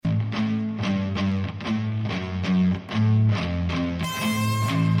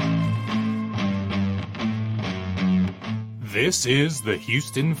This is the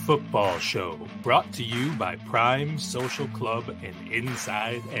Houston Football Show, brought to you by Prime Social Club and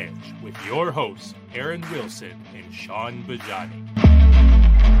Inside Edge, with your hosts, Aaron Wilson and Sean Bajani.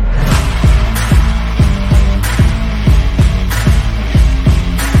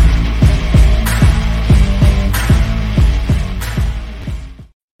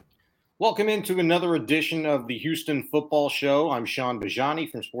 Welcome into another edition of the Houston Football Show. I'm Sean Bajani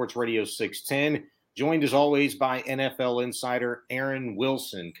from Sports Radio 610. Joined as always by NFL insider Aaron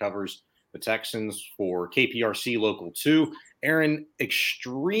Wilson, covers the Texans for KPRC Local 2. Aaron,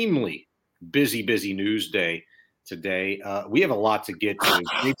 extremely busy news day today. We have a lot to get to.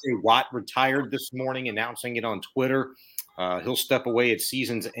 J.J. Watt retired this morning, announcing it on Twitter. He'll step away at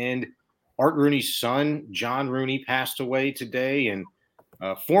season's end. Art Rooney's son, John Rooney, passed away today, and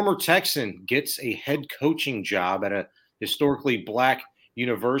former Texan gets a head coaching job at a historically black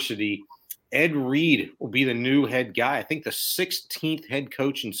university. Ed Reed will be the new head guy. I think the 16th head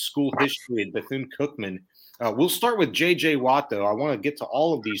coach in school history at Bethune-Cookman. We'll start with J.J. Watt, though. I want to get to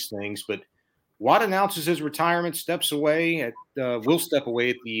all of these things, but Watt announces his retirement, will step away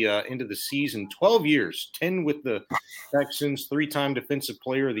at the end of the season. 12 years, 10 with the Texans, 3-time Defensive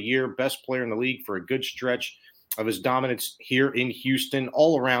Player of the Year, best player in the league for a good stretch of his dominance here in Houston.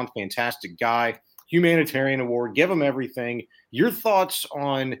 All-around fantastic guy, humanitarian award, give him everything. Your thoughts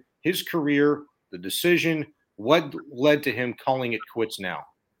on his career, the decision, what led to him calling it quits now?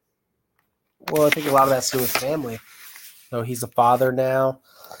 Well, I think a lot of that's to do with family. He's a father now.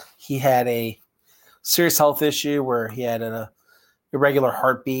 He had a serious health issue where he had an irregular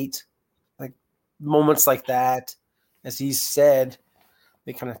heartbeat. Like moments like that, as he said,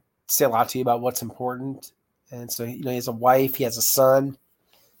 they kind of say a lot to you about what's important. And so, he has a wife, he has a son,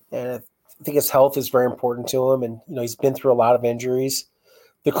 and I think his health is very important to him. And, he's been through a lot of injuries.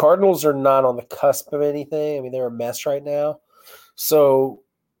 The Cardinals are not on the cusp of anything. I mean, they're a mess right now. So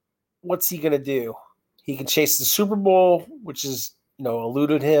what's he going to do? He can chase the Super Bowl, which is,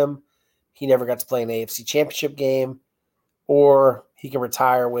 eluded him. He never got to play an AFC championship game. Or he can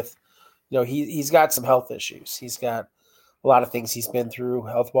retire with, he's got some health issues. He's got a lot of things he's been through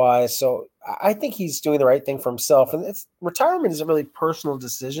health-wise. So I think he's doing the right thing for himself. And retirement is a really personal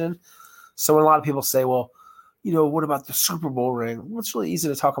decision. So when a lot of people say, well, what about the Super Bowl ring? Well, it's really easy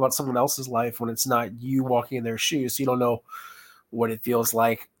to talk about someone else's life when it's not you walking in their shoes. So you don't know what it feels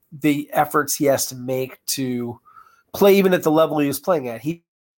like. The efforts he has to make to play even at the level he was playing at. He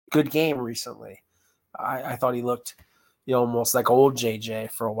good game recently. I thought he looked, almost like old JJ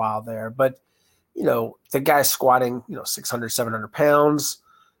for a while there. But, the guy's squatting, 600, 700 pounds.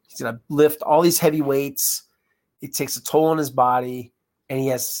 He's going to lift all these heavy weights. It takes a toll on his body, and he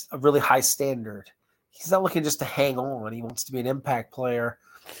has a really high standard. He's not looking just to hang on. He wants to be an impact player.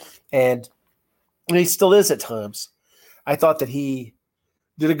 And he still is at times. I thought that he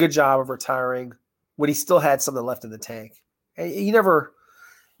did a good job of retiring when he still had something left in the tank. And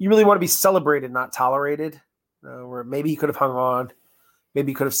you really want to be celebrated, not tolerated. Where maybe he could have hung on.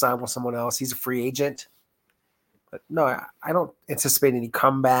 Maybe he could have signed with someone else. He's a free agent. But no, I don't anticipate any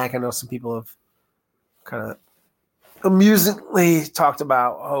comeback. I know some people have kind of amusingly talked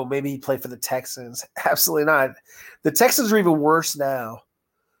about, maybe he played for the Texans. Absolutely not. The Texans are even worse now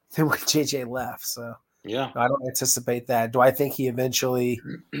than when JJ left. So yeah, I don't anticipate that. Do I think he eventually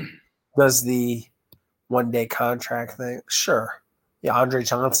does the one-day contract thing? Sure. Yeah, Andre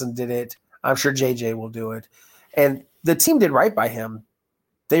Johnson did it. I'm sure JJ will do it. And the team did right by him.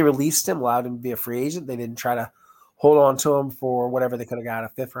 They released him, allowed him to be a free agent. They didn't try to hold on to him for whatever they could have got, a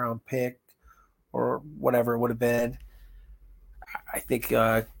fifth-round pick or whatever it would have been. I think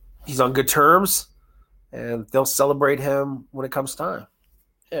he's on good terms, and they'll celebrate him when it comes time.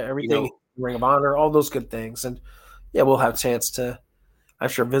 Yeah, everything, Ring of Honor, all those good things. And, yeah, we'll have a chance to, I'm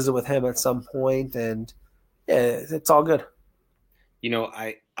sure, visit with him at some point, and, yeah, it's all good.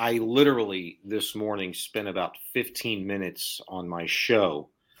 I literally this morning spent about 15 minutes on my show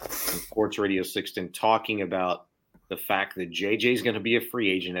on Sports Radio 610 talking about the fact that JJ is going to be a free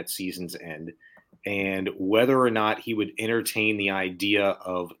agent at season's end, and whether or not he would entertain the idea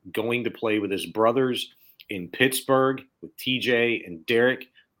of going to play with his brothers in Pittsburgh with TJ and Derek,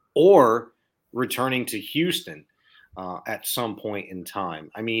 or returning to Houston at some point in time.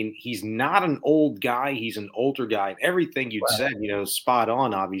 I mean, he's not an old guy. He's an older guy. Everything you'd said, spot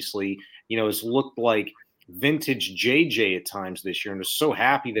on, obviously. It's looked like vintage JJ at times this year, and was so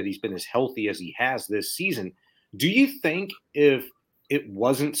happy that he's been as healthy as he has this season. Do you think if it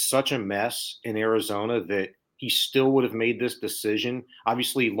wasn't such a mess in Arizona that he still would have made this decision?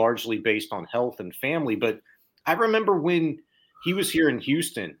 Obviously, largely based on health and family. But I remember when he was here in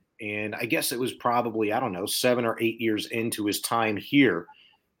Houston And I guess it was probably, 7 or 8 years into his time here.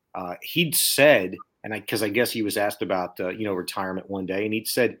 He'd said, because I guess he was asked about, retirement one day, and he'd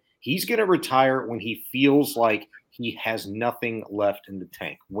said he's going to retire when he feels like he has nothing left in the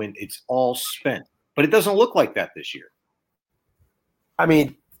tank, when it's all spent. But it doesn't look like that this year. I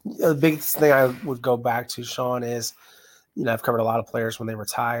mean, the biggest thing I would go back to, Sean, is, I've covered a lot of players when they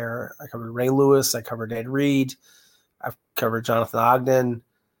retire. I covered Ray Lewis. I covered Ed Reed. I've covered Jonathan Ogden,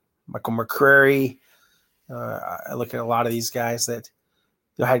 Michael McCrary. I look at a lot of these guys that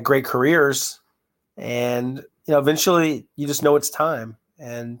had great careers, and eventually you just know it's time,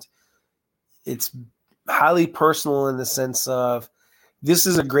 and it's highly personal in the sense of this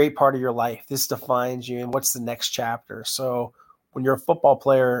is a great part of your life. This defines you, and what's the next chapter? So when you're a football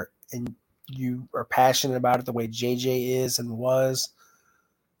player and you are passionate about it the way JJ is and was,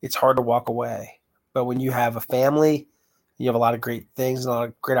 it's hard to walk away. But when you have a family, you have a lot of great things and a lot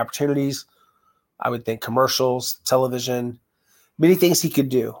of great opportunities. I would think commercials, television, many things he could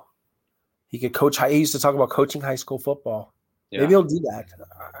do. He could coach. He used to talk about coaching high school football. Yeah. Maybe he'll do that.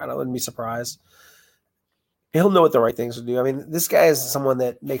 I wouldn't be surprised. He'll know what the right things to do. I mean, this guy is someone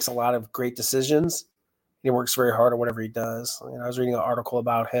that makes a lot of great decisions. He works very hard at whatever he does. I was reading an article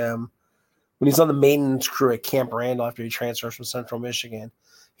about him when he's on the maintenance crew at Camp Randall after he transfers from Central Michigan.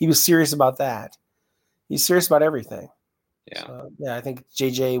 He was serious about that. He's serious about everything. Yeah. So, I think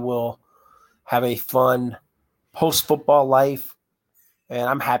JJ will have a fun post-football life, and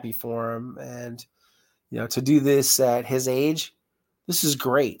I'm happy for him. And, to do this at his age, this is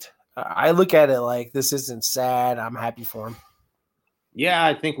great. I look at it like this isn't sad. I'm happy for him. Yeah,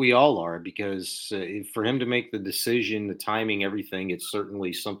 I think we all are, because for him to make the decision, the timing, everything, it's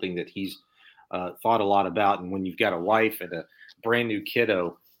certainly something that he's thought a lot about. And when you've got a wife and a brand new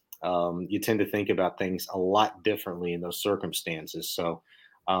kiddo, you tend to think about things a lot differently in those circumstances. So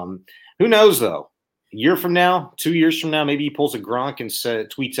who knows, though? A year from now, 2 years from now, maybe he pulls a Gronk and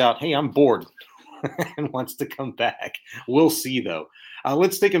tweets out, "Hey, I'm bored," and wants to come back. We'll see, though.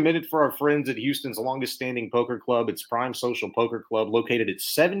 Let's take a minute for our friends at Houston's longest-standing poker club. It's Prime Social Poker Club, located at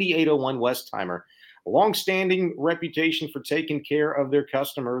 7801 Westheimer. A long-standing reputation for taking care of their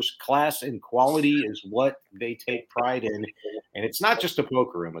customers. Class and quality is what they take pride in. And it's not just a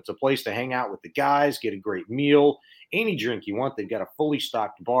poker room. It's a place to hang out with the guys, get a great meal, any drink you want. They've got a fully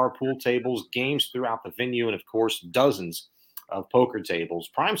stocked bar, pool tables, games throughout the venue, and, of course, dozens of poker tables.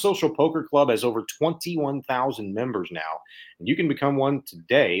 Prime Social Poker Club has over 21,000 members now, and you can become one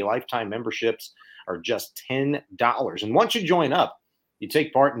today. Lifetime memberships are just $10. And once you join up, you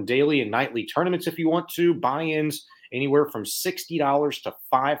take part in daily and nightly tournaments if you want to, buy-ins anywhere from $60 to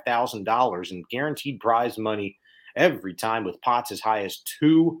 $5,000, and guaranteed prize money every time, with pots as high as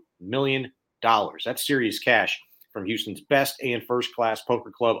 $2 million. That's serious cash from Houston's best and first-class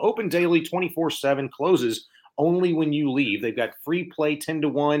poker club. Open daily, 24/7, closes only when you leave. They've got free play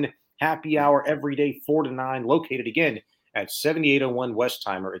 10-1, happy hour every day 4 to 9, located again at 7801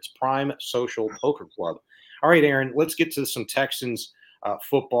 Westheimer. It's Prime Social Poker Club. All right, Aaron, let's get to some Texans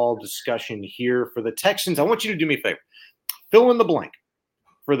football discussion here. For the Texans, I want you to do me a favor. Fill in the blank.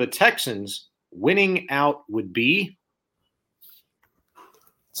 For the Texans, winning out would be?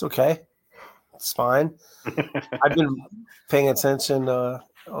 It's okay. It's fine. I've been paying attention,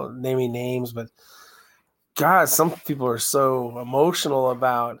 naming names, but God, some people are so emotional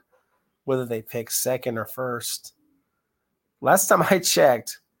about whether they pick second or first. Last time I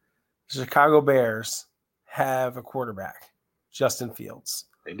checked, the Chicago Bears have a quarterback, Justin Fields.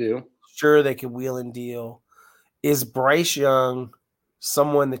 They do. Sure, they could wheel and deal. Is Bryce Young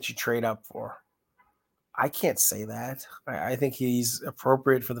someone that you trade up for? I can't say that. I think he's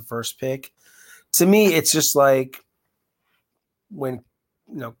appropriate for the first pick. To me, it's just like when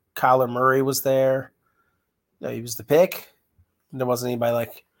Kyler Murray was there. He was the pick. There wasn't anybody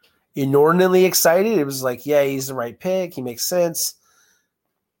like inordinately excited. It was like, yeah, he's the right pick. He makes sense.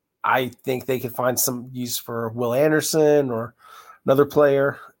 I think they could find some use for Will Anderson or another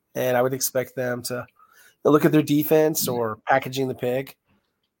player, and I would expect them to look at their defense or packaging the pick.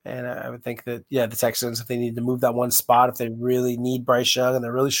 And I would think that, the Texans, if they need to move that one spot, if they really need Bryce Young and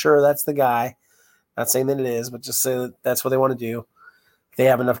they're really sure that's the guy, not saying that it is, but just say that that's what they want to do, they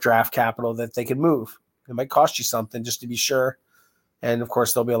have enough draft capital that they could move. It might cost you something just to be sure. And, of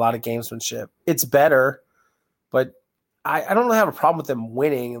course, there'll be a lot of gamesmanship. It's better, but I don't really have a problem with them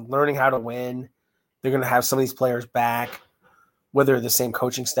winning and learning how to win. They're going to have some of these players back, whether the same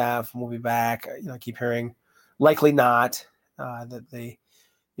coaching staff will be back. I keep hearing likely not, that they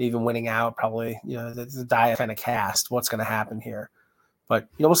even winning out probably, the die kind of cast what's going to happen here. But,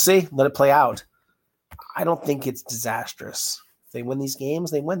 we'll see. Let it play out. I don't think it's disastrous If they win these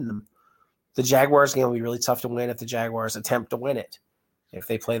games, they win them. The Jaguars game will be really tough to win if the Jaguars attempt to win it, if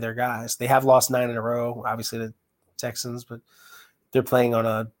they play their guys. They have lost 9 in a row, obviously the Texans, but they're playing on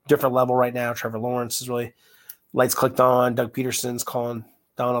a different level right now. Trevor Lawrence is really lights clicked on. Doug Peterson's calling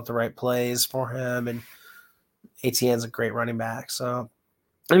down up the right plays for him, and ATN's a great running back. So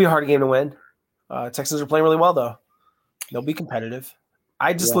it'll be a hard game to win. Texans are playing really well, though. They'll be competitive.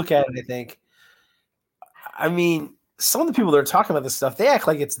 I just look at it and I think, I mean, some of the people that are talking about this stuff, they act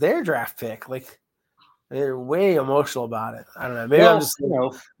like it's their draft pick. Like, they're way emotional about it. I don't know. Maybe I'm just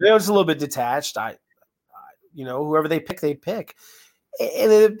a little bit detached. Whoever they pick, they pick.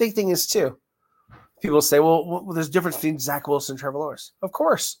 And the big thing is, too, people say, well, there's a difference between Zach Wilson and Trevor Lawrence. Of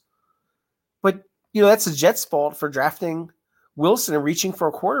course. But, that's the Jets' fault for drafting Wilson and reaching for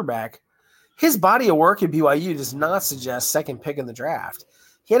a quarterback. His body of work at BYU does not suggest second pick in the draft.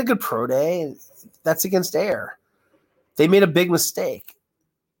 He had a good pro day, and that's against air. They made a big mistake.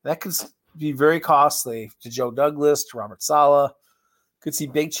 That could be very costly to Joe Douglas, to Robert Saleh. Could see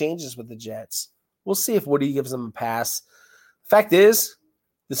big changes with the Jets. We'll see if Woody gives them a pass. Fact is,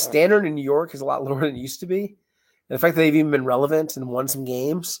 the standard in New York is a lot lower than it used to be. And the fact that they've even been relevant and won some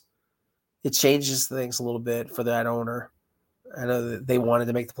games, it changes things a little bit for that owner. I know that they wanted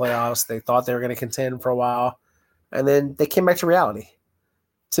to make the playoffs. They thought they were going to contend for a while. And then they came back to reality.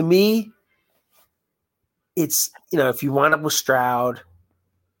 To me, it's, if you wind up with Stroud,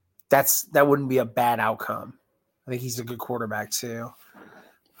 that wouldn't be a bad outcome. I think he's a good quarterback too.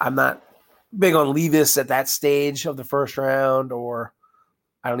 I'm not big on Levis at that stage of the first round, or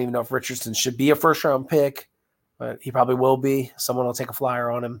I don't even know if Richardson should be a first round pick, but he probably will be. Someone will take a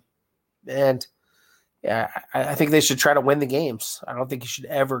flyer on him. And yeah, I think they should try to win the games. I don't think you should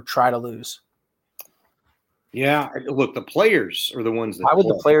ever try to lose. Yeah, look, the players are the ones that. Why would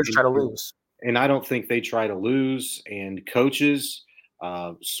the players try to lose? And I don't think they try to lose. And coaches,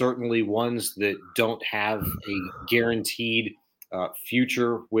 certainly ones that don't have a guaranteed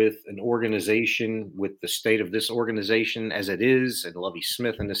future with an organization, with the state of this organization as it is, and Lovie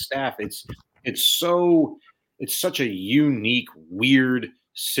Smith and the staff. It's such a unique, weird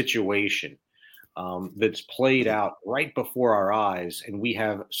situation that's played out right before our eyes, and we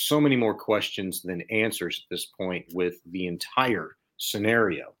have so many more questions than answers at this point with the entire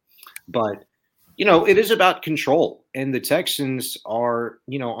scenario. But it is about control, and the Texans are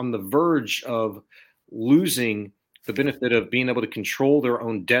on the verge of losing the benefit of being able to control their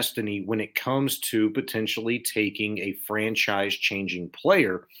own destiny when it comes to potentially taking a franchise-changing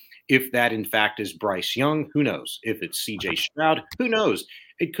player. If that, in fact, is Bryce Young, who knows? If it's C.J. Stroud, who knows?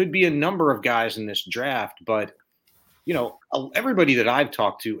 It could be a number of guys in this draft, but, everybody that I've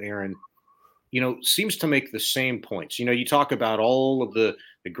talked to, Aaron, seems to make the same points. You talk about all of the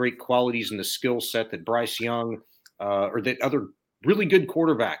great qualities and the skill set that Bryce Young or that other really good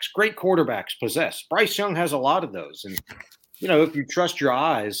quarterbacks, great quarterbacks possess. Bryce Young has a lot of those. And, if you trust your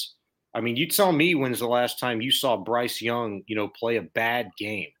eyes, I mean, you tell me when's the last time you saw Bryce Young, play a bad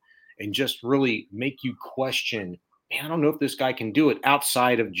game and just really make you question, man, I don't know if this guy can do it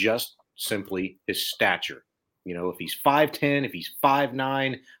outside of just simply his stature. If he's 5'10", if he's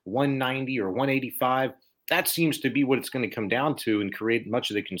 5'9", 190 or 185, that seems to be what it's going to come down to and create much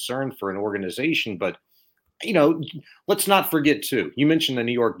of the concern for an organization. But, let's not forget, too, you mentioned the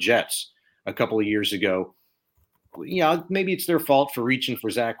New York Jets a couple of years ago. Maybe it's their fault for reaching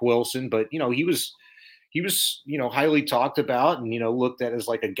for Zach Wilson, but, he was highly talked about and, looked at as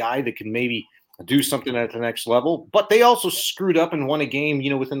like a guy that can maybe do something at the next level. But they also screwed up and won a game,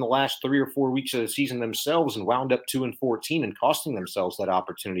 within the last 3 or 4 weeks of the season themselves and wound up 2-14 and costing themselves that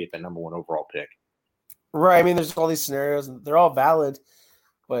opportunity at the number 1 overall pick. Right. I mean, there's all these scenarios and they're all valid,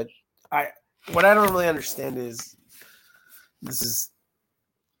 but what I don't really understand is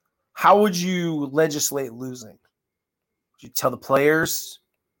how would you legislate losing? Would you tell the players,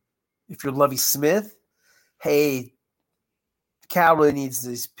 if you're Lovie Smith, hey, Cal really needs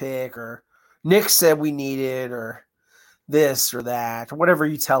this pick, or Nick said we need it, or this or that, or whatever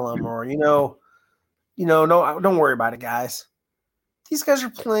you tell them, or, no, don't worry about it, guys. These guys are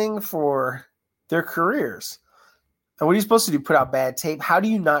playing for their careers. And what are you supposed to do? Put out bad tape? How do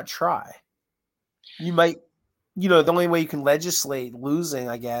you not try? You might, the only way you can legislate losing,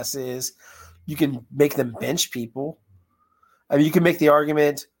 I guess, is you can make them bench people. I mean, you can make the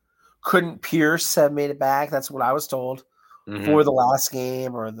argument, couldn't Pierce have made it back? That's what I was told for the last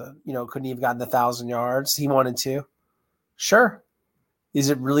game, or couldn't he have gotten 1,000 yards? He wanted to. Sure. Is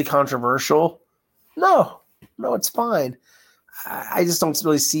it really controversial? No, it's fine. I just don't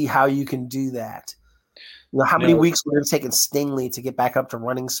really see how you can do that. How many weeks would it have taken Stingley to get back up to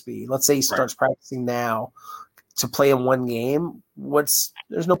running speed? Let's say he starts practicing now. to play in one game,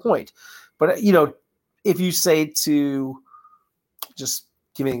 there's no point. But, if you say to just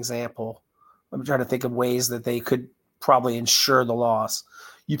give me an example, I'm trying to think of ways that they could probably ensure the loss.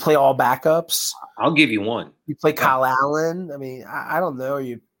 You play all backups. I'll give you one. You play Kyle Allen. I mean, I don't know.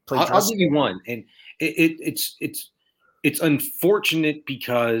 You play. I'll give you one, and it's unfortunate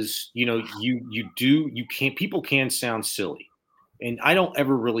because people can sound silly, and I don't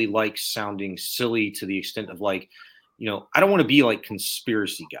ever really like sounding silly to the extent of I don't want to be like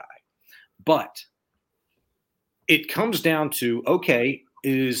conspiracy guy, but it comes down to, okay,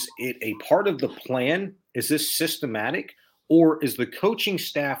 is it a part of the plan? Is this systematic? Or is the coaching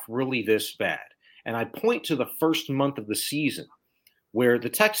staff really this bad? And I point to the first month of the season where the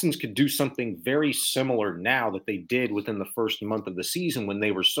Texans could do something very similar now that they did within the first month of the season when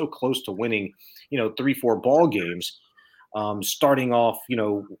they were so close to winning, 3-4 ball games, starting off,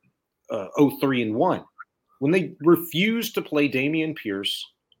 0-3-1. When they refused to play Dameon Pierce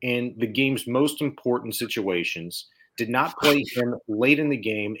in the game's most important situations, did not play him late in the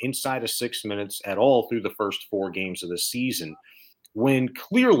game inside of 6 minutes at all through the first 4 games of the season, when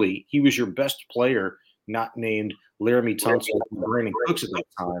clearly he was your best player, not named Laramie Tunsil and Brandon Cooks at that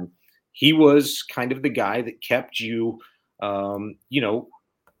time. He was kind of the guy that kept you,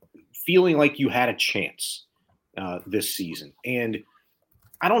 feeling like you had a chance this season. And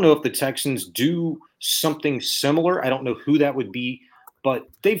I don't know if the Texans do something similar. I don't know who that would be. But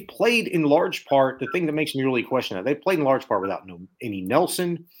they've played in large part, the thing that makes me really question that, they've played in large part without any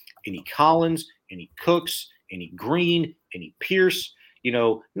Nelson, any Collins, any Cooks, any Green, any Pierce,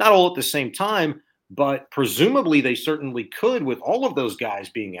 not all at the same time, but presumably they certainly could with all of those guys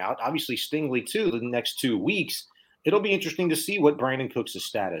being out. Obviously Stingley too, the next 2 weeks. It'll be interesting to see what Brandon Cooks'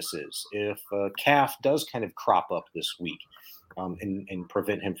 status is if calf does kind of crop up this week and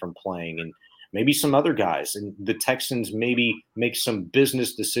prevent him from playing, and maybe some other guys, and the Texans maybe make some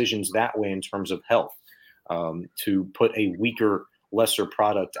business decisions that way in terms of health to put a weaker, lesser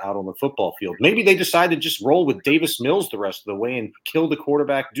product out on the football field. Maybe they decide to just roll with Davis Mills the rest of the way and kill the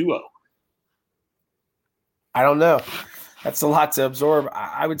quarterback duo. I don't know. That's a lot to absorb.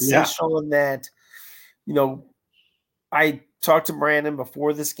 I would say, Sean, that, I talked to Brandon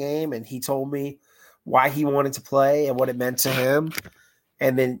before this game, and he told me why he wanted to play and what it meant to him.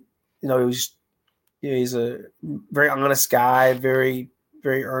 And then, he's a very honest guy, very,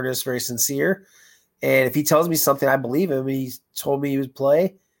 very earnest, very sincere. And if he tells me something, I believe him. He told me he would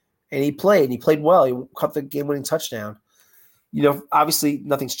play, and he played. And he played well. He caught the game-winning touchdown. Obviously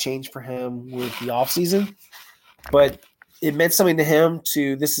nothing's changed for him with the offseason, but it meant something to him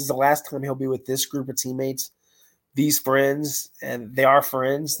this is the last time he'll be with this group of teammates, these friends, and they are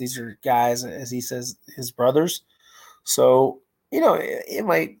friends. These are guys, as he says, his brothers. So, it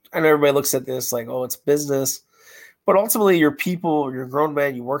might – I know everybody looks at this like, oh, it's business. But ultimately, you're people, you're grown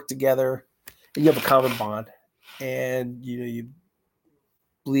men, you work together, and you have a common bond. And, you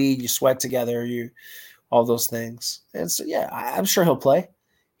bleed, you sweat together, all those things. And so, I'm sure he'll play.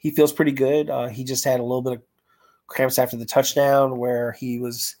 He feels pretty good. He just had a little bit of cramps after the touchdown where he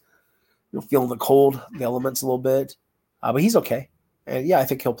was feeling the cold, the elements a little bit. But he's okay. And, I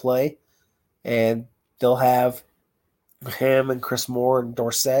think he'll play. And they'll have him and Chris Moore and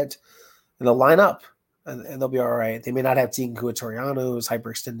Dorsett, and they'll line up, and they'll be all right. They may not have Tegan Kuatoriano, who's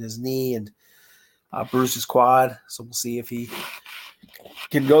hyperextended his knee and bruised his quad. So we'll see if he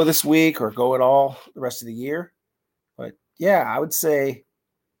can go this week or go at all the rest of the year. But, I would say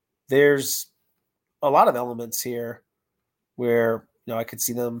there's a lot of elements here where, I could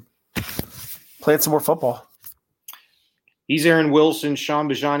see them playing some more football. He's Aaron Wilson, Sean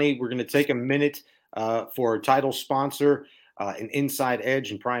Bajani. We're going to take a minute for our title sponsor, an Inside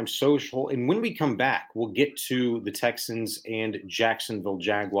Edge and Prime Social. And when we come back, we'll get to the Texans and Jacksonville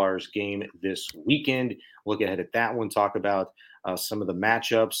Jaguars game this weekend. Look ahead at that one, talk about some of the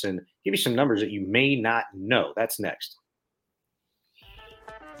matchups, and give you some numbers that you may not know. That's next.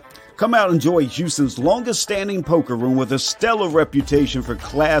 Come out and enjoy Houston's longest-standing poker room with a stellar reputation for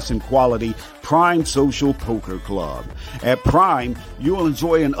class and quality, Prime Social Poker Club. At Prime, you will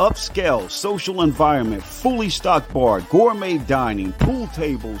enjoy an upscale social environment, fully stocked bar, gourmet dining, pool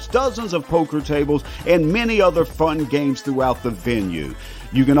tables, dozens of poker tables, and many other fun games throughout the venue.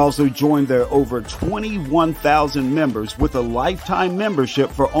 You can also join their over 21,000 members with a lifetime membership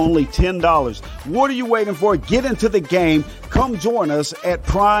for only $10. What are you waiting for? Get into the game. Come join us at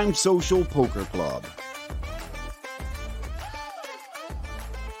Prime Social Poker Club.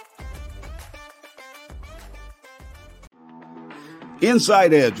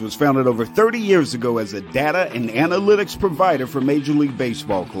 Inside Edge was founded over 30 years ago as a data and analytics provider for Major League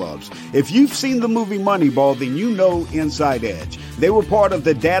Baseball clubs. If you've seen the movie Moneyball, then you know Inside Edge. They were part of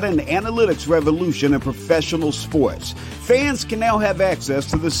the data and analytics revolution in professional sports. Fans can now have access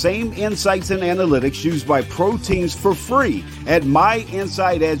to the same insights and analytics used by pro teams for free at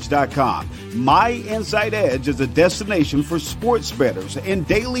myinsideedge.com. My Inside Edge is a destination for sports bettors and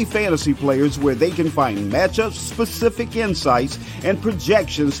daily fantasy players where they can find matchup-specific insights and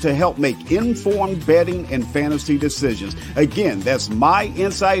projections to help make informed betting and fantasy decisions. Again, that's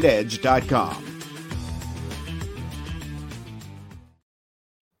myinsideedge.com.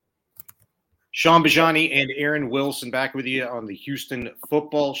 Sean Bajani and Aaron Wilson back with you on the Houston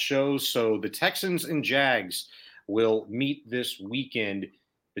Football Show. So the Texans and Jags will meet this weekend.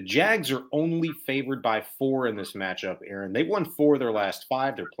 The Jags are only favored by 4 in this matchup, Aaron. They've won 4 of their last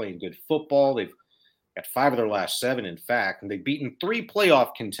 5. They're playing good football. They've got 5 of their last 7, in fact. And they've beaten 3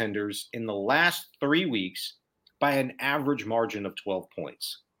 playoff contenders in the last 3 weeks by an average margin of 12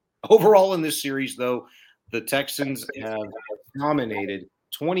 points. Overall in this series, though, the Texans have dominated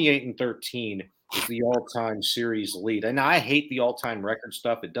 28-13 is the all-time series lead. And I hate the all-time record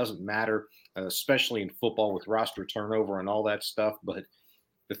stuff. It doesn't matter, especially in football with roster turnover and all that stuff. But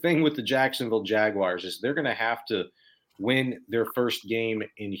the thing with the Jacksonville Jaguars is they're going to have to win their first game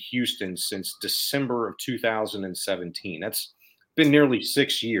in Houston since December of 2017. That's been nearly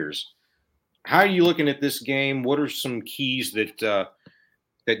 6 years. How are you looking at this game? What are some keys that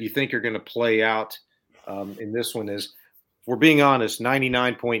you think are going to play out in this one? Is, if we're being honest,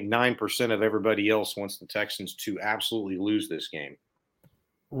 99.9% of everybody else wants the Texans to absolutely lose this game.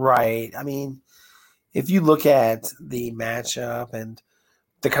 Right. I mean, if you look at the matchup and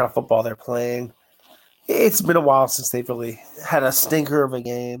the kind of football they're playing, it's been a while since they've really had a stinker of a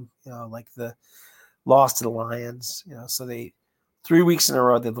game, like the loss to the Lions. So 3 weeks in a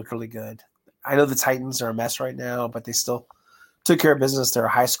row, they look really good. I know the Titans are a mess right now, but they still took care of business. They're a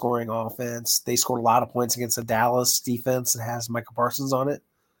high-scoring offense. They scored a lot of points against the Dallas defense that has Michael Parsons on it.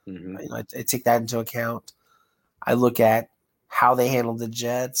 Mm-hmm. I take that into account. I look at how they handled the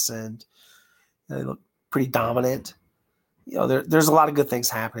Jets, and they look pretty dominant. There's a lot of good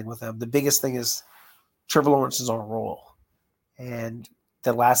things happening with them. The biggest thing is Trevor Lawrence is on a roll, and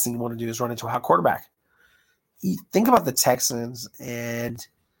the last thing you want to do is run into a hot quarterback. You think about the Texans, and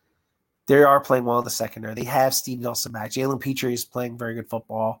they are playing well in the secondary. They have Steve Nelson back. Jalen Petrie is playing very good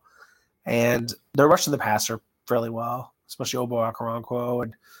football, and they're rushing the passer fairly well, especially Obo Okoronkwo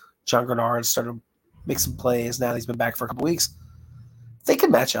and John Grenard started to make some plays now that he's been back for a couple weeks. They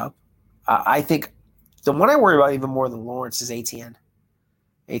can match up. I think the one I worry about even more than Lawrence is ATN.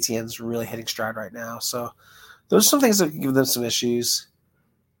 ATN's really hitting stride right now. So those are some things that can give them some issues.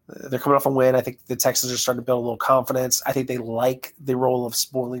 They're coming off a win. I think the Texans are starting to build a little confidence. I think they like the role of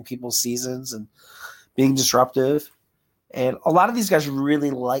spoiling people's seasons and being disruptive. And a lot of these guys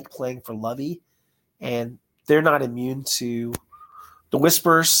really like playing for Lovey, and they're not immune to the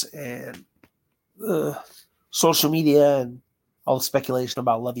whispers and social media and all the speculation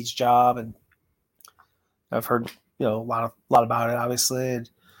about Lovey's job. And I've heard, a lot about it, obviously. And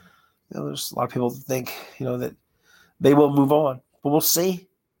there's a lot of people that think, that they will move on, but we'll see.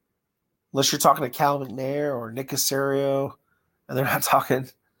 Unless you're talking to Cal McNair or Nick Caserio, and they're not talking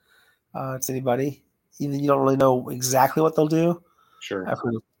to anybody, even you don't really know exactly what they'll do. Sure. I've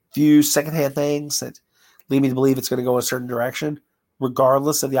heard a few secondhand things that lead me to believe it's going to go a certain direction,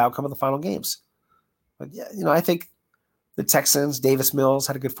 regardless of the outcome of the final games. But yeah, I think the Texans, Davis Mills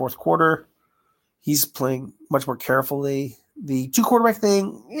had a good fourth quarter. He's playing much more carefully. The 2-quarterback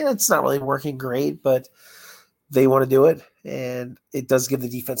thing, it's not really working great, but they want to do it, and it does give the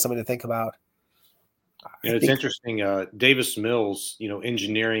defense something to think about. It's interesting. Davis Mills,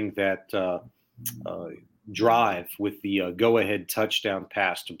 engineering that drive with the go-ahead touchdown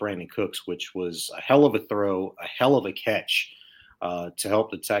pass to Brandon Cooks, which was a hell of a throw, a hell of a catch to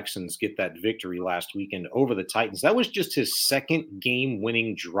help the Texans get that victory last weekend over the Titans. That was just his second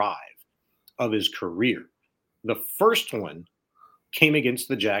game-winning drive of his career. The first one came against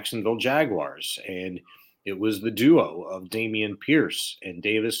the Jacksonville Jaguars, and it was the duo of Dameon Pierce and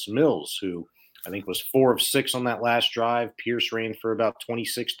Davis Mills, who I think was 4 of 6 on that last drive. Pierce ran for about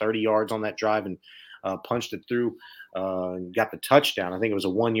 26, 30 yards on that drive and punched it through and got the touchdown. I think it was a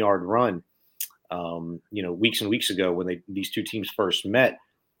 1-yard run, weeks and weeks ago when these two teams first met.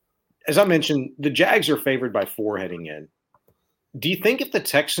 As I mentioned, the Jags are favored by 4 heading in. Do you think if the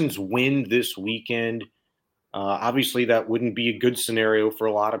Texans win this weekend, obviously that wouldn't be a good scenario for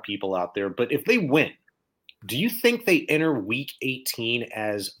a lot of people out there, but if they win, do you think they enter Week 18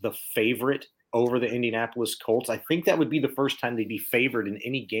 as the favorite over the Indianapolis Colts. I think that would be the first time they'd be favored in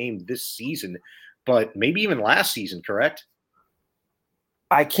any game this season, but maybe even last season, correct?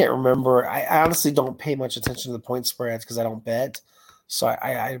 I can't remember. I honestly don't pay much attention to the point spreads because I don't bet. So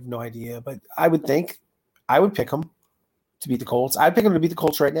I have no idea. But I would think I would pick them to beat the Colts. I'd pick them to beat the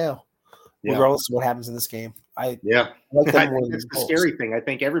Colts right now, regardless of what happens in this game. I like them more than that's the the Colts. scary thing. I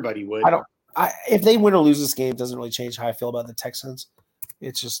think everybody would. If they win or lose this game, it doesn't really change how I feel about the Texans.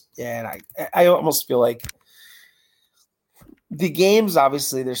 It's just, and I almost feel like the games,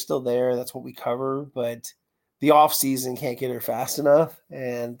 obviously, they're still there. That's what we cover. But the offseason can't get her fast enough.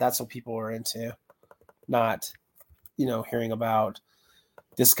 And that's what people are into. Not, hearing about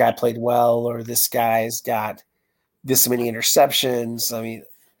this guy played well or this guy's got this many interceptions. I mean,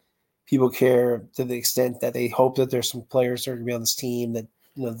 people care to the extent that they hope that there's some players that are going to be on this team that,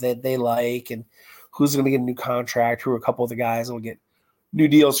 that they like, and who's going to get a new contract, who are a couple of the guys that will get new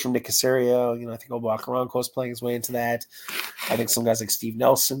deals from Nick Caserio. I think Obakaranko is playing his way into that. I think some guys like Steve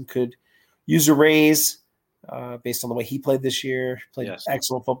Nelson could use a raise based on the way he played this year. Played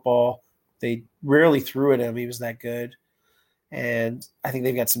excellent football. They rarely threw at him. He was that good. And I think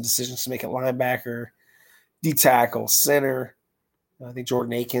they've got some decisions to make at linebacker, D-tackle, center. I think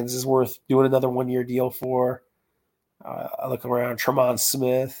Jordan Akins is worth doing another one-year deal for. I look around, Tremont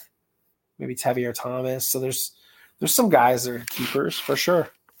Smith, maybe Tavier Thomas. So there's some guys that are keepers for sure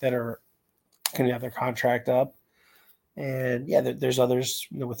that are going to have their contract up. And, there's others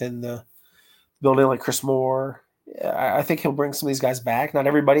within the building like Chris Moore. I think he'll bring some of these guys back. Not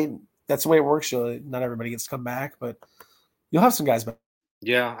everybody – that's the way it works. Not everybody gets to come back, but you'll have some guys back.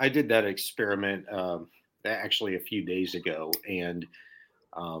 Yeah, I did that experiment actually a few days ago. And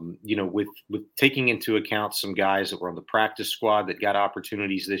with taking into account some guys that were on the practice squad that got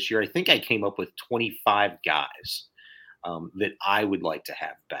opportunities this year, I think I came up with 25 guys that I would like to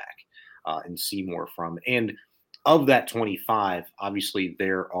have back and see more from. And of that 25, obviously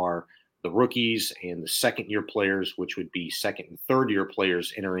there are the rookies and the second-year players, which would be second and third-year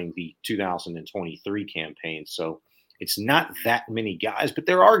players entering the 2023 campaign. So it's not that many guys, but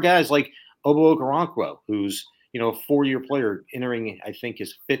there are guys like Obo Okoronkwo, who's a 4-year player entering, I think,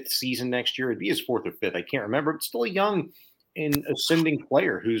 his 5th season next year. It'd be his 4th or 5th. I can't remember. But still a young and ascending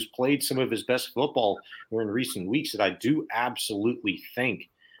player who's played some of his best football here in recent weeks that I do absolutely think,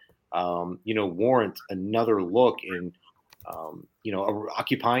 warrant another look in,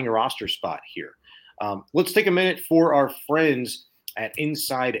 occupying a roster spot here. Let's take a minute for our friends at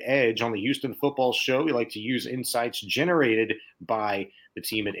Inside Edge on the Houston Football Show. We like to use insights generated by the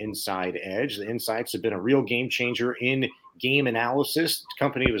team at Inside Edge. The insights have been a real game changer in game analysis. The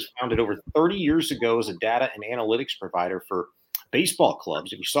company was founded over 30 years ago as a data and analytics provider for baseball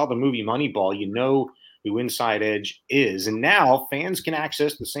clubs. If you saw the movie Moneyball, you know who Inside Edge is. And now fans can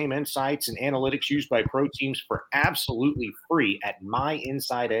access the same insights and analytics used by pro teams for absolutely free at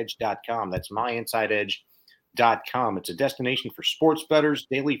myinsideedge.com. That's myinsideedge.com. It's a destination for sports bettors,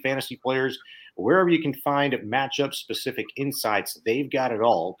 daily fantasy players, wherever you can find matchup-specific insights. They've got it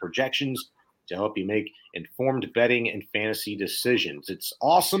all. Projections to help you make informed betting and fantasy decisions. It's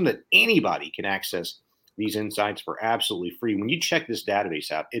awesome that anybody can access these insights for absolutely free. When you check this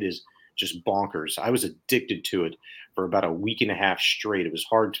database out, it is just bonkers. I was addicted to it for about a week and a half straight. It was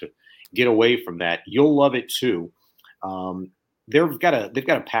hard to get away from that. You'll love it too. They've got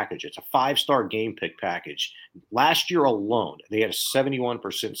a package. It's a 5-star game pick package. Last year alone, they had a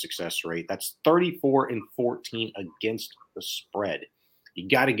 71% success rate. That's 34-14 against the spread. You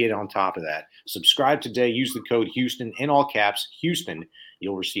got to get on top of that. Subscribe today. Use the code Houston in all caps, Houston.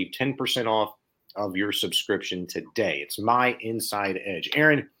 You'll receive 10% off of your subscription today. It's My Inside Edge.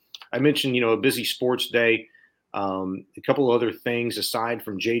 Aaron, I mentioned, a busy sports day. A couple of other things aside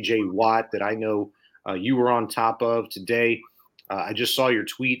from J.J. Watt that I know you were on top of today. I just saw your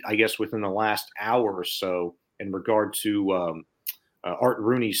tweet, I guess, within the last hour or so in regard to Art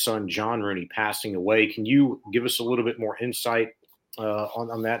Rooney's son, John Rooney, passing away. Can you give us a little bit more insight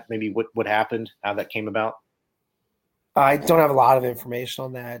on that? Maybe what happened, how that came about? I don't have a lot of information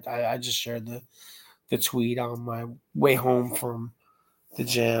on that. I just shared the tweet on my way home from the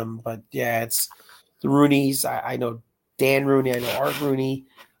gym. But, yeah, it's the Rooneys. I know Dan Rooney. I know Art Rooney.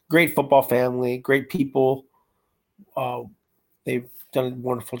 Great football family, great people. They've done a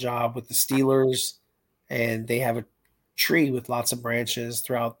wonderful job with the Steelers, and they have a tree with lots of branches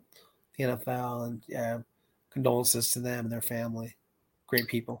throughout the NFL. And condolences to them and their family. Great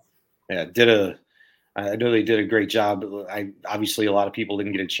people. Yeah, I know they did a great job. Obviously, a lot of people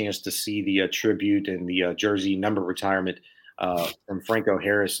didn't get a chance to see the tribute and the jersey number retirement from Franco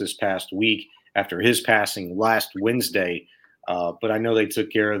Harris this past week after his passing last Wednesday. But I know they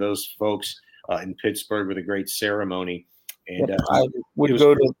took care of those folks in Pittsburgh with a great ceremony. And I would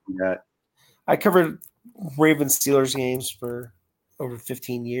go to that. I covered Ravens Steelers games for over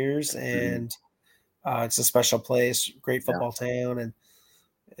 15 years, and it's a special place, great football town, and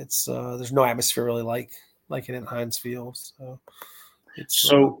it's there's no atmosphere really like it in Heinz Field. So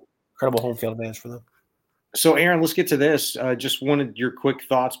it's incredible home field advantage for them. So, Aaron, let's get to this. Just wanted your quick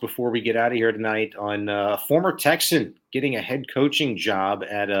thoughts before we get out of here tonight on former Texan getting a head coaching job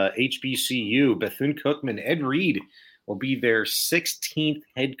at HBCU. Bethune-Cookman. Ed Reed will be their 16th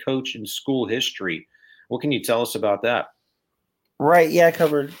head coach in school history. What can you tell us about that? Right. Yeah, I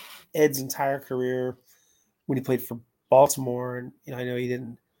covered Ed's entire career when he played for Baltimore. And I know he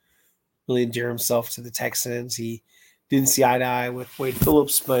didn't really endear himself to the Texans. He didn't see eye to eye with Wade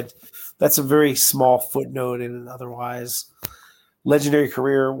Phillips, but that's a very small footnote in an otherwise legendary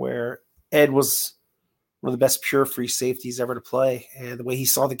career where Ed was one of the best pure free safeties ever to play. And the way he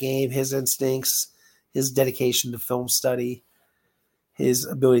saw the game, his instincts, his dedication to film study, his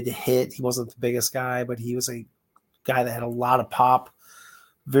ability to hit. He wasn't the biggest guy, but he was a guy that had a lot of pop,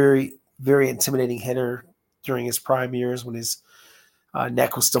 very, very intimidating hitter during his prime years when his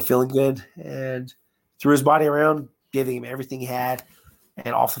neck was still feeling good, and threw his body around, giving him everything he had,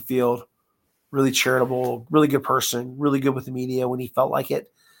 and off the field, really charitable, really good person, really good with the media when he felt like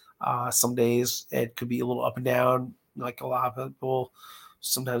it. Some days it could be a little up and down, like a lot of people.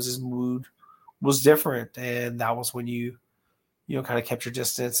 Sometimes his mood was different, and that was when you kind of kept your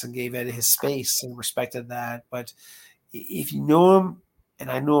distance and gave Ed his space and respected that. But if you knew him, and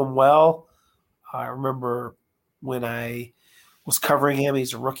I knew him well, I remember when I was covering him,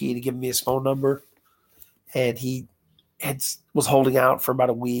 he's a rookie, to give me his phone number, and he was holding out for about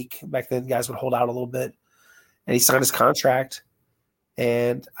a week. Back then, guys would hold out a little bit, and he signed his contract.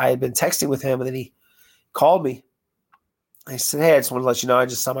 And I had been texting with him, and then he called me. I said, "Hey, I just want to let you know I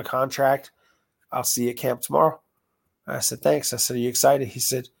just signed my contract. I'll see you at camp tomorrow." I said, "Thanks." I said, "Are you excited?" He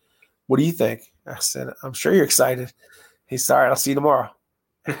said, "What do you think?" I said, "I'm sure you're excited." He said, "All right, I'll see you tomorrow."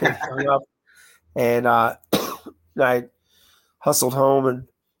 And he hung up. And I hustled home and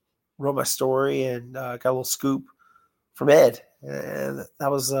wrote my story and got a little scoop from Ed. And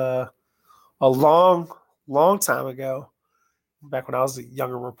that was a long, long time ago, back when I was a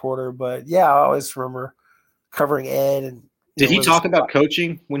younger reporter. But, yeah, I always remember covering Ed. And did he talk about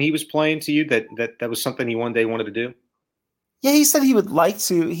coaching when he was playing to you, that was something he one day wanted to do? Yeah, he said he would like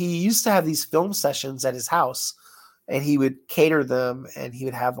to. He used to have these film sessions at his house, and he would cater them, and he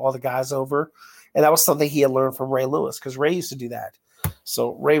would have all the guys over. And that was something he had learned from Ray Lewis, because Ray used to do that.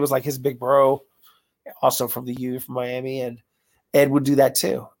 So Ray was like his big bro, also from the U from Miami, and Ed would do that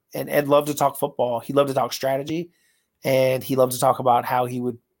too. And Ed loved to talk football. He loved to talk strategy, and he loved to talk about how he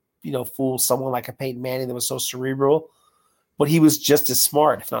would, fool someone like a Peyton Manning that was so cerebral. But he was just as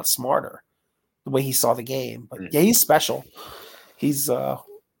smart, if not smarter, the way he saw the game. But, yeah, he's special. He's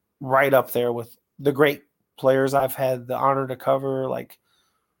right up there with the great players I've had the honor to cover, like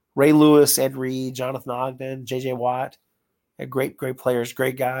Ray Lewis, Ed Reed, Jonathan Ogden, J.J. Watt. Great, great players,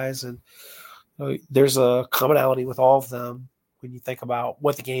 great guys. And there's a commonality with all of them when you think about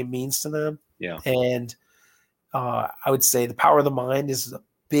what the game means to them. Yeah. And I would say the power of the mind is a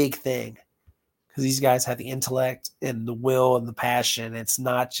big thing, because these guys have the intellect and the will and the passion. It's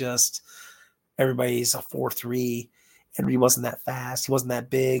not just everybody's a 4-3. Ed Reed wasn't that fast. He wasn't that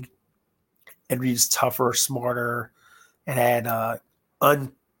big. Ed Reed's tougher, smarter, and had the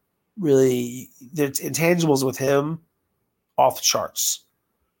intangibles with him off the charts.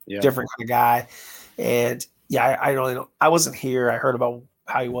 Yeah. Different kind of guy. And yeah, I really don't. I wasn't here. I heard about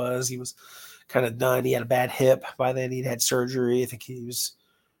how he was. He was kind of done. He had a bad hip by then. He'd had surgery. I think he was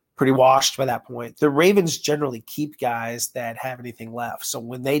pretty washed by that point. The Ravens generally keep guys that have anything left. So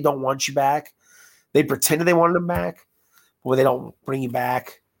when they don't want you back, they pretend they wanted him back. But when they don't bring you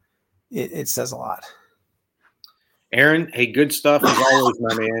back, it says a lot. Aaron, hey, good stuff as always,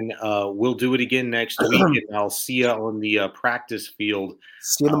 my man. We'll do it again next week, and I'll see you on the practice field.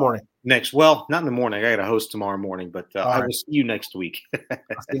 See you in the morning. Well, not in the morning. I got a host tomorrow morning, but I will see you next week. I'll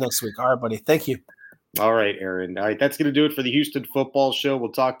see you next week. All right, buddy. Thank you. All right, Aaron. All right, that's going to do it for the Houston Football Show.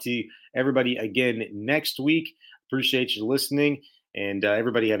 We'll talk to everybody again next week. Appreciate you listening, and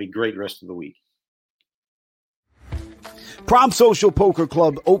everybody have a great rest of the week. Prime Social Poker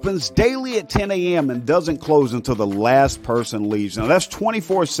Club opens daily at 10 a.m. and doesn't close until the last person leaves. Now, that's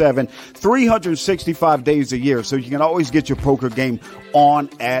 24/7, 365 days a year, so you can always get your poker game on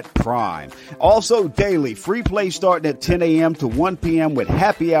at Prime. Also, daily, free play starting at 10 a.m. to 1 p.m. with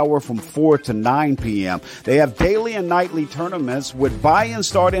happy hour from 4 to 9 p.m. They have daily and nightly tournaments with buy-in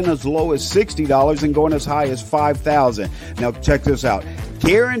starting as low as $60 and going as high as $5,000. Now, check this out.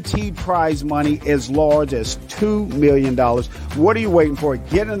 guaranteed prize money as large as $2 million. What are you waiting for?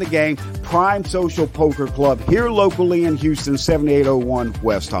 Get in the game. Prime Social Poker Club here locally in Houston, 7801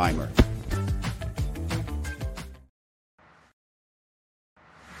 Westheimer.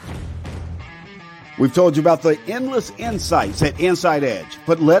 We've told you about the endless insights at Inside Edge,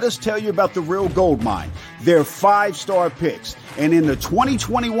 but let us tell you about the real gold mine. They're 5-star picks. And in the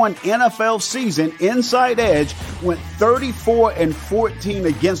 2021 NFL season, Inside Edge went 34-14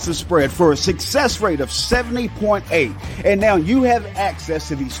 against the spread for a success rate of 70.8. And now you have access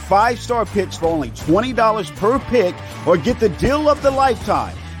to these 5-star picks for only $20 per pick, or get the deal of the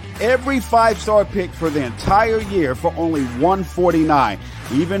lifetime. Every 5-star pick for the entire year for only $149.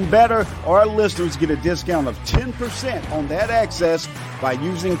 Even better, our listeners get a discount of 10% on that access by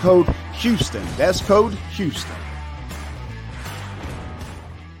using code Houston. That's code Houston.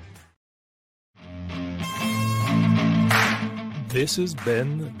 This has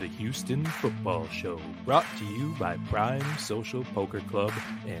been the Houston Football Show, brought to you by Prime Social Poker Club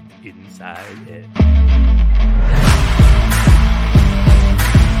and Inside Edge.